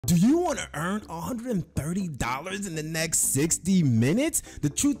Do you want to earn $130 in the next 60 minutes? The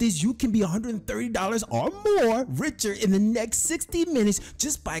truth is you can be $130 or more richer in the next 60 minutes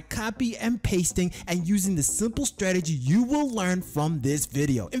just by copy and pasting and using the simple strategy you will learn from this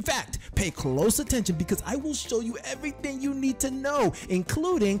video. In fact, pay close attention because I will show you everything you need to know,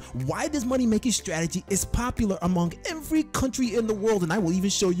 including why this money making strategy is popular among every country in the world, and I will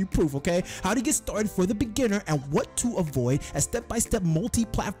even show you proof, okay? How to get started for the beginner and what to avoid, a step-by-step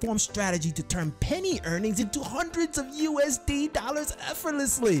multi-platform strategy to turn penny earnings into hundreds of USD dollars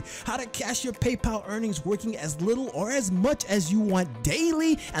effortlessly, how to cash your PayPal earnings working as little or as much as you want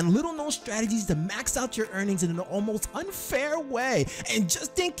daily, and little known strategies to max out your earnings in an almost unfair way. And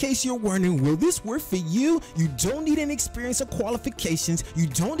just in case you're wondering, will this work for you? You don't need any experience or qualifications, you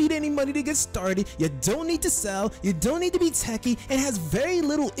don't need any money to get started, you don't need to sell, you don't need to be techie, and has very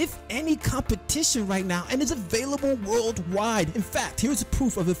little if any competition right now and is available worldwide. In fact, here's a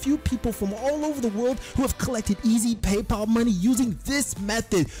proof of a few people from all over the world who have collected easy PayPal money using this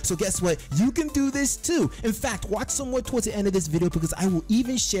method. So guess what? You can do this too. In fact, watch somewhere towards the end of this video because I will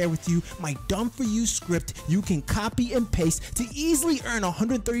even share with you my done for you script you can copy and paste to easily earn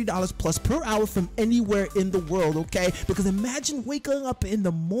 $130 plus per hour from anywhere in the world, okay? Because imagine waking up in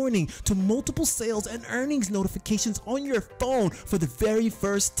the morning to multiple sales and earnings notifications on your phone for the very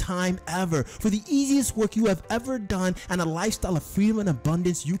first time ever, for the easiest work you have ever done, and a lifestyle of freedom and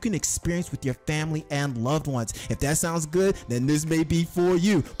abundance you can experience with your family and loved ones. If that sounds good, then this may be for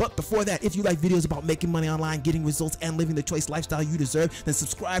you. But before that, if you like videos about making money online, getting results, and living the choice lifestyle you deserve, then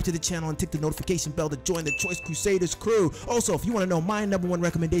subscribe to the channel and tick the notification bell to join the Choice Crusaders crew. Also, if you want to know my #1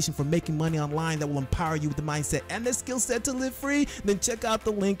 recommendation for making money online that will empower you with the mindset and the skill set to live free, then check out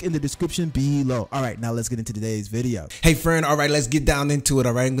the link in the description below. All right, now let's get into today's video. Hey friend, all right, let's get down into it.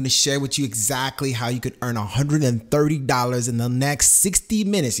 All right, I'm going to share with you exactly how you could earn $130 in the next 60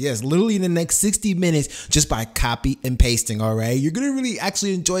 minutes. Yes, literally in the next 60 minutes just by copy and pasting. All right, you're gonna really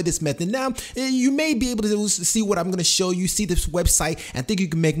actually enjoy this method. Now you may be able to see what I'm gonna show you, see this website and think you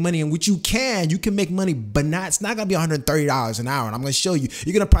can make money, and which you can make money, but it's not gonna be $130 an hour. And I'm gonna show you,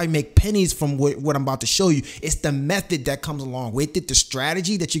 you're gonna probably make pennies from what I'm about to show you. It's the method that comes along with it, the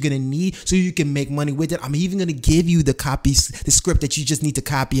strategy that you're gonna need so you can make money with it. I'm even gonna give you the script that you just need to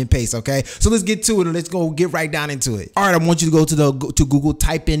copy and paste. Okay, so let's get to it and let's go get right down into it. All right, I want you to go to Google,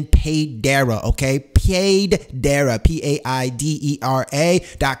 type in Paidera, okay? Paidera,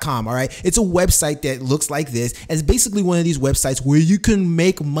 Paidera.com. All right, it's a website that looks like this. It's basically one of these websites where you can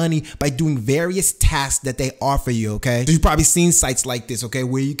make money by doing various tasks that they offer you. Okay, so you've probably seen sites like this, okay,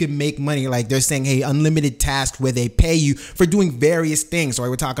 where you can make money. Like they're saying, hey, unlimited tasks where they pay you for doing various things. Right,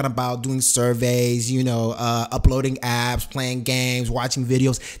 we're talking about doing surveys, you know, uploading apps, playing games, watching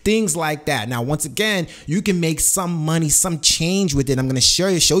videos, things like that. Now, once again, you can make some money, some change with it. I'm going to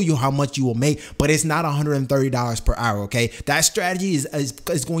show you how much you will make, but it's not $130 per hour. Okay, that strategy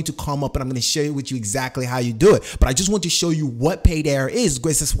is going to come up and I'm going to share with you exactly how you do it. But I just want to show you what Paidera is.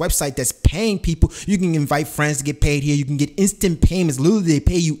 It's this website that's paying people. You can invite friends to get paid here. You can get instant payments. Literally, they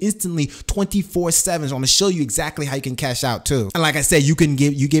pay you instantly 24/7. So I'm going to show you exactly how you can cash out too. And like I said, you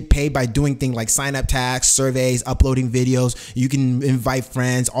get paid by doing things like sign up tasks, surveys, uploading videos. You can invite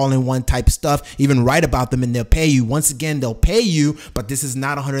friends, all in one type of stuff, even write about them, and they'll pay you. Once again, they'll pay you, but this is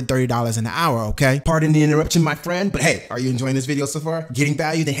not $130 an hour, okay? Pardon the interruption, my friend, but hey, are you enjoying this video so far? Getting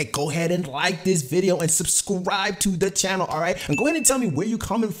value? Then hey, go ahead and like this video and subscribe to the channel, all right? And go ahead and tell me where you're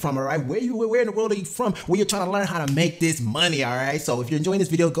coming from, all right? Where in the world are you from? Where you're trying to learn how to make this money, all right? So if you're enjoying this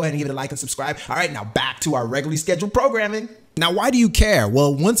video, go ahead and give it a like and subscribe. All right, now back to our regularly scheduled programming. Now, why do you care?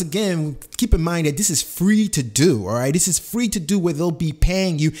 Well, once again, keep in mind that this is free to do, all right? This is free to do where they'll be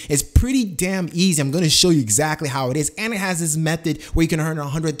paying you. It's pretty damn easy. I'm going to show you exactly how it is. And it has this method where you can earn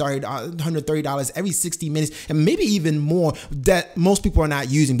 $130 every 60 minutes and maybe even more that most people are not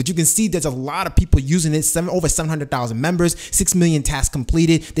using. But you can see there's a lot of people using it, over 700,000 members, 6 million tasks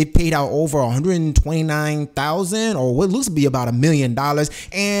completed. They paid out over 129,000 or what looks to be about $1 million.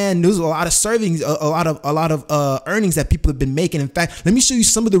 And there's a lot of servings, a lot of earnings that people have been making. In fact, let me show you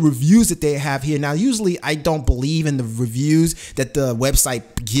some of the reviews that they have here. Now, usually I don't believe in the reviews that the website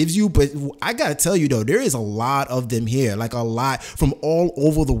gives you, but I gotta tell you though, there is a lot of them here, like a lot from all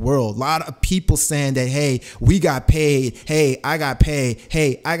over the world. A lot of people saying that, hey, we got paid. Hey, I got paid.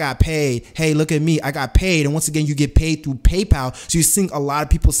 Hey, I got paid. Hey, look at me, I got paid. And once again, you get paid through PayPal. So you're seeing a lot of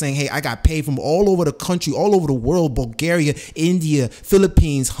people saying, hey, I got paid from all over the country, all over the world, Bulgaria, India,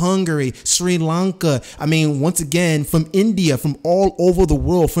 Philippines, Hungary, Sri Lanka. I mean, once again, from India, from all over the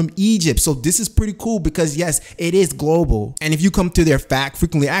world, from Egypt, So this is pretty cool because yes, it is global. And if you come to their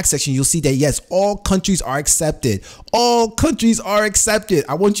frequently asked section, you'll see that yes, all countries are accepted. All countries are accepted.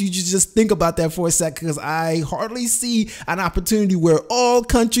 I want you to just think about that for a sec because I hardly see an opportunity where all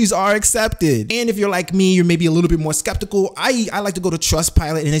countries are accepted. And if you're like me, you're maybe a little bit more skeptical. I like to go to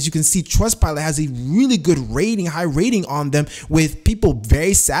Trustpilot, and as you can see, Trustpilot has a really good rating, high rating on them with people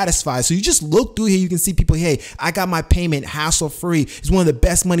very satisfied. So you just look through here, you can see people, hey, I got my payment hassle free. It's one of the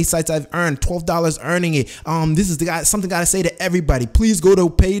best money sites I've earned, $12 earning it. This is something I gotta say to everybody. Please go to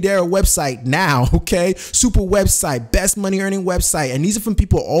Paydera website now, okay? Super website, best money earning website. And these are from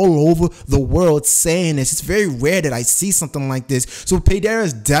people all over the world saying this. It's very rare that I see something like this. So Paydera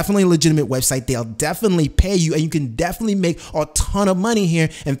is definitely a legitimate website. They'll definitely pay you, and you can definitely make a ton of money here.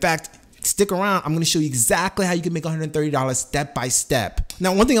 In fact, stick around. I'm going to show you exactly how you can make $130 step by step.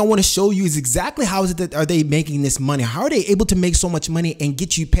 Now, one thing I want to show you is exactly how is it that are they making this money? How are they able to make so much money and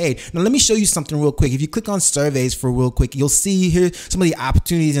get you paid? Now, let me show you something real quick. If you click on surveys for real quick, you'll see here some of the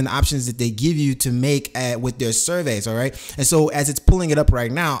opportunities and options that they give you to make with their surveys. All right. And so as it's pulling it up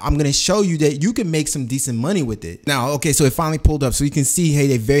right now, I'm going to show you that you can make some decent money with it. Now, okay, so it finally pulled up. So you can see,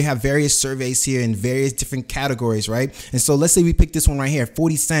 hey, they have various surveys here in various different categories, right? And so let's say we pick this one right here,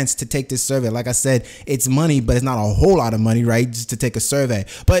 40 cents to take this survey. Like I said, it's money, but it's not a whole lot of money, right? Just to take a survey.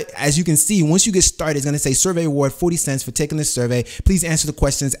 But as you can see, once you get started, it's going to say survey reward 40 cents for taking this survey. Please answer the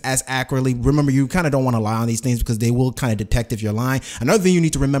questions as accurately. Remember, you kind of don't want to lie on these things because they will kind of detect if you're lying. Another thing you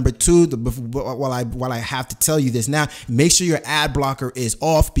need to remember too, while I have to tell you this now, make sure your ad blocker is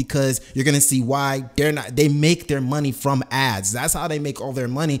off because you're going to see why they make their money from ads. That's how they make all their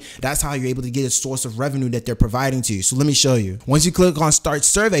money. That's how you're able to get a source of revenue that they're providing to you. So let me show you. Once you click on start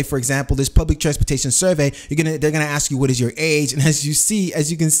survey, for example, this public transportation survey, they're gonna ask you what is your age, and as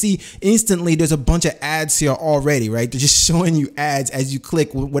you can see instantly, there's a bunch of ads here already, right? They're just showing you ads as you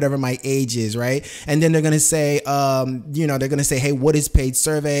click whatever my age is, right? And then they're gonna say, they're gonna say, hey, what is paid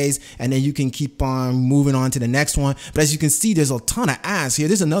surveys? And then you can keep on moving on to the next one. But as you can see, there's a ton of ads here.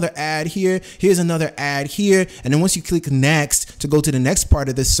 There's another ad here. Here's another ad here. And then once you click next to go to the next part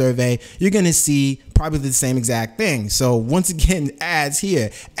of the survey, you're gonna see probably the same exact thing. So once again, ads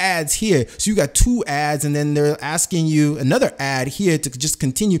here, ads here. So you got two ads, and then they're asking you another ad here to just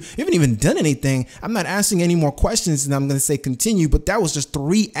continue. You haven't even done anything. I'm not asking any more questions, and I'm going to say continue, but that was just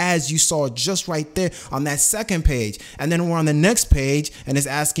 3 ads you saw just right there on that second page. And then we're on the next page, and it's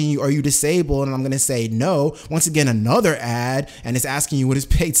asking you, are you disabled? And I'm going to say no. Once again, another ad, and it's asking you what is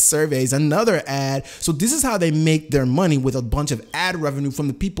paid surveys, another ad. So this is how they make their money, with a bunch of ad revenue from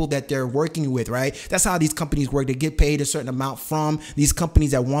the people that they're working with, right? That's how these companies work. They get paid a certain amount from these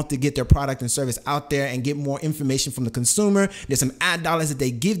companies that want to get their product and service out there and get more information from the consumer. There's some ad dollars that they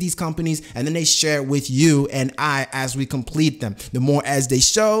give these companies, and then they share it with you and I as we complete them. The more ads they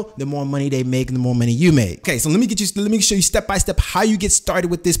show, the more money they make, and the more money you make. Okay, so let me show you step by step how you get started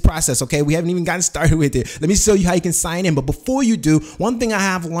with this process. Okay, we haven't even gotten started with it. Let me show you how you can sign in. But before you do, one thing I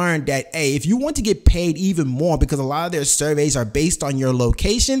have learned that, hey, if you want to get paid even more, because a lot of their surveys are based on your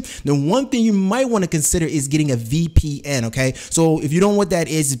location, then one thing you might want to consider is getting a VPN. Okay, so if you don't know what that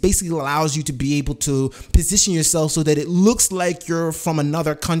is, it basically allows you to be able to position yourself so that it looks like you're from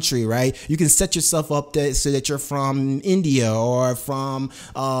another country, right? You can set yourself up so that you're from India or from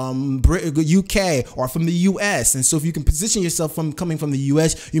UK or from the US. And so if you can position yourself from coming from the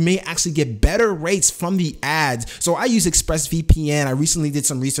US, you may actually get better rates from the ads. So I use ExpressVPN. I recently did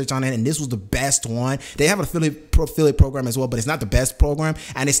some research on it, and this was the best one. They have an affiliate program as well, but it's not the best program,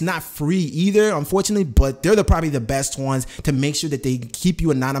 and it's not free either, unfortunately, but they're probably the best ones to make sure that they keep you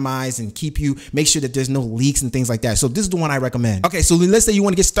anonymized and make sure that there's no leaks and things like that. So this is the one I recommend. Okay, so let's say you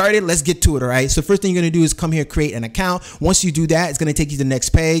want to get started. Let's get to it, all right? So first thing you're going to do is come here, create an account. Once you do that, it's going to take you to the next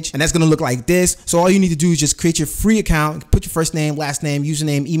page, and that's going to look like this. So all you need to do is just create your free account, put your first name, last name,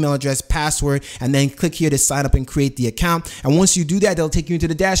 username, email address, password, and then click here to sign up and create the account. And once you do that, they'll take you into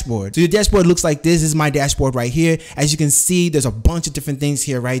the dashboard. So your dashboard looks like this. This is my dashboard right here. As you can see, there's a bunch of different things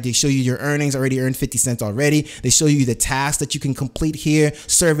here, right? They show you your earnings, already earned 50 cents already. They show you the tasks that you can complete here,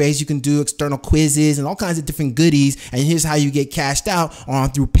 surveys you can do, external quizzes, and all kinds of different goodies. And here's how you get cashed out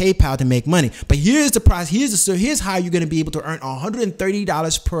through PayPal to make money. But here's the process. Here's how you're going to be able to earn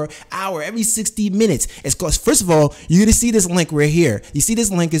 $130 per hour every 60 minutes. It's because, first of all, you're going to see this link right here. You see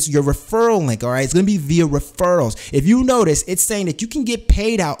this link is your referral link, all right? It's going to be via referrals. If you notice, it's saying that you can get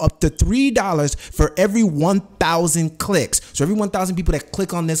paid out up to $3 for every 1,000 clicks. So every 1,000 people that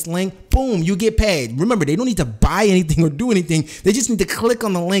click on this link, boom, you get paid. Remember, they don't need to buy anything or do anything. They just need to click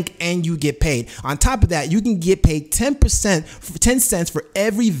on the link and you get paid. On top of that, you can get paid 10 cents for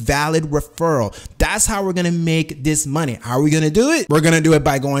every valid referral. That's how we're gonna make this money. How are we gonna do it? We're gonna do it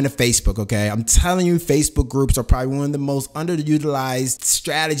by going to Facebook, okay? I'm telling you, Facebook groups are probably one of the most underutilized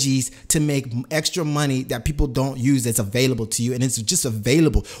strategies to make extra money that people don't use that's available to you, and it's just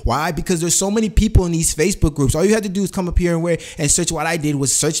available. Why? Because there's so many people in these Facebook groups. All you have to do is come up here and search. What I did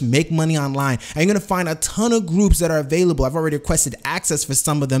was search make money online, and you're gonna find a ton of groups that are available. I've already requested access for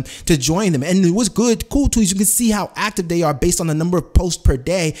some of them to join them, and what's cool too is you can see how active they are based on the number of posts per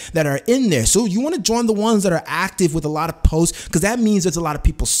day that are in there. So you want to join the ones that are active with a lot of posts, because that means there's a lot of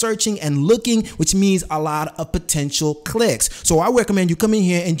people searching and looking, which means a lot of potential clicks. So I recommend you come in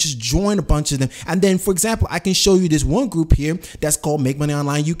here and just join a bunch of them. And then, for example, I can show you this one group here that's called Make Money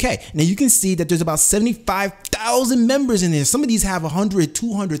Online UK. Now you can see that there's about 75,000 members in there. Some of these have 100,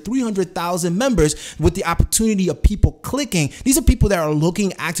 200, 300,000 members with the opportunity of people clicking. These are people that are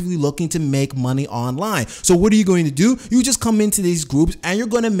actively looking to make money online. So what are you going to do? You just come into these groups and you're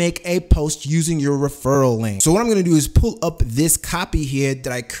going to make a post using your referral link. So what I'm going to do is pull up this copy here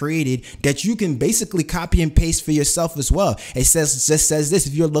that I created that you can basically copy and paste for yourself as well. It just says this: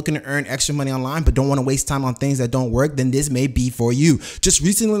 if you're looking to earn extra money online but don't want to waste time on things that don't work, then this may be for you. Just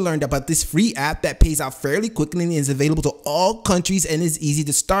recently learned about this free app that pays out fairly quickly and is available to all countries and is easy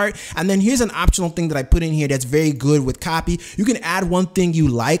to start. And then here's an optional thing that I put in here that's very good with copy. You can add one thing you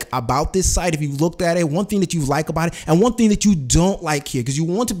like about this site if you looked at it, one thing that you like about it, and one thing that you don't like here, because you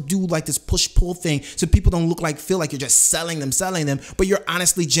want to do like this push-pull thing so people don't feel like you're just selling them, but you're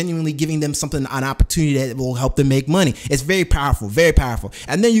honestly genuinely giving them something, an opportunity that will help them make money. It's very powerful, very powerful.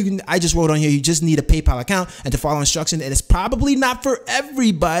 And then I just wrote on here, you just need a PayPal account and to follow instructions, and it's probably not for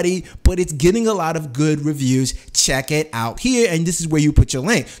everybody, but it's getting a lot of good reviews. Check it out here, and this is where you put your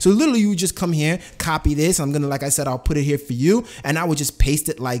link. So literally you just come here, copy this. I'm gonna, like I said, I'll put it here for you, and I would just paste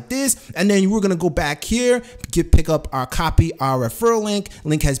it like this, and then we're gonna go back here, pick up our referral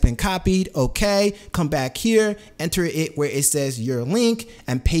link has been copied. Okay, come back here, enter it where it says your link,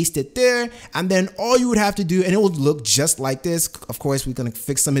 and paste it there. And then all you would have to do, and it will look just like this. Of course, we're gonna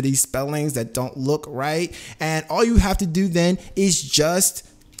fix some of these spellings that don't look right, and all you have to do then is just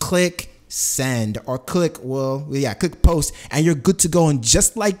click send or click post, and you're good to go. And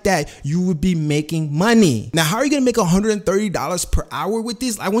just like that, you would be making money. Now, how are you gonna make $130 per hour with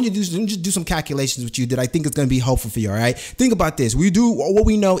this? I want you to do some calculations with you that I think is gonna be helpful for you. All right, think about this. What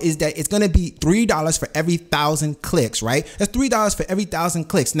we know is that it's gonna be $3 for every 1,000 clicks, right? That's $3 for every 1,000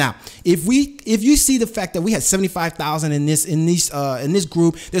 clicks. Now, if you see the fact that we had 75,000 in this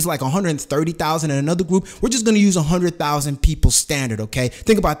group, there's like 130,000 in another group. We're just gonna use 100,000 people standard. Okay,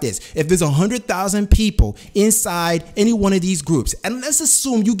 think about this. If there's 100,000 people inside any one of these groups, and let's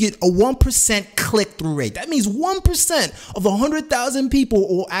assume you get a 1% click-through rate. That means 1% of 100,000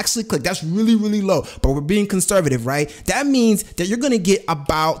 people will actually click. That's really, really low, but we're being conservative, right? That means that you're gonna get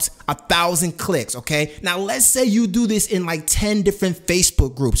about 1,000 clicks. Okay, now let's say you do this in like 10 different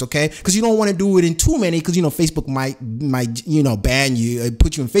Facebook groups, okay? Because you don't want to do it in too many, because Facebook might ban you,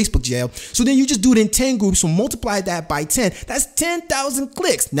 put you in Facebook jail. So then you just do it in 10 groups. So multiply that by 10. That's 10,000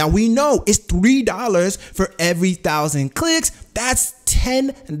 clicks. Now we know it's $3 for every 1,000 clicks. That's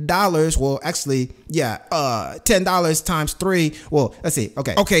 $10. Well, actually, yeah, $10 times 3. Well, let's see.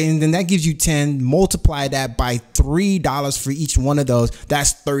 Okay, and then that gives you 10. Multiply that by $3 for each one of those.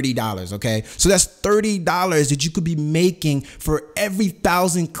 That's $30. Okay, so that's $30 that you could be making for every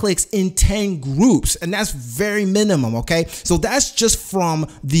 1,000 clicks in 10 groups, and that's very minimum. Okay, so that's just from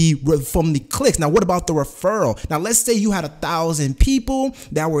the clicks. Now, what about the referral? Now, let's say you had 1,000 people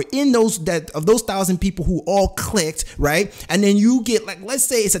that were in those 1,000 people who all clicked, right? And then you get, like, let's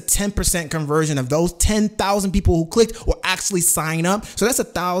say it's a 10% conversion of those 10,000 people who clicked will actually sign up. So that's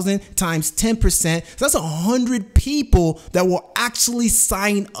 1,000 times 10%. So that's 100 people that will actually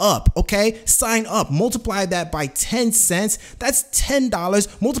sign up. Okay, sign up. Multiply that by 10 cents. That's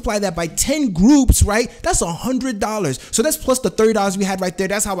 $10. Multiply that by 10 groups, right? That's $100. So that's plus the $30 we had right there.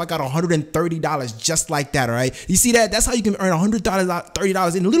 That's how I got $130 just like that. All right, you see that? That's how you can earn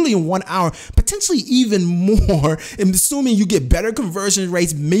 $130 in literally in 1 hour, potentially even more. And assuming you get better conversion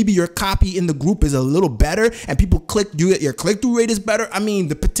rates, maybe your copy in the group is a little better and people your click-through rate is better. I mean,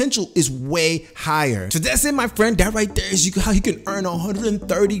 the potential is way higher. So that's it, my friend. That right there is how you can earn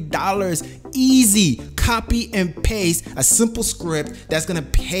 $130 easy. copy and paste a simple script that's gonna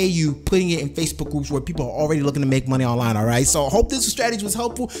pay you, putting it in Facebook groups where people are already looking to make money online. All right, so I hope this strategy was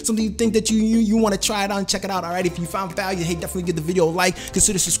helpful, something you think that you want to try it out and check it out. All right, if you found value, hey, definitely give the video a like,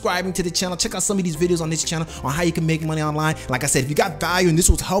 consider subscribing to the channel, check out some of these videos on this channel on how you can make money online. Like I said, if you got value and this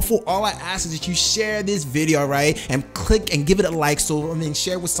was helpful, all I ask is that you share this video, all right, and click and give it a like, so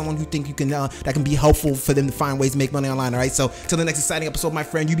share with someone who think you can that can be helpful for them to find ways to make money online. All right, so till the next exciting episode, my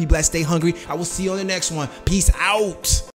friend, you be blessed, stay hungry. I will see you on the next one. Peace out.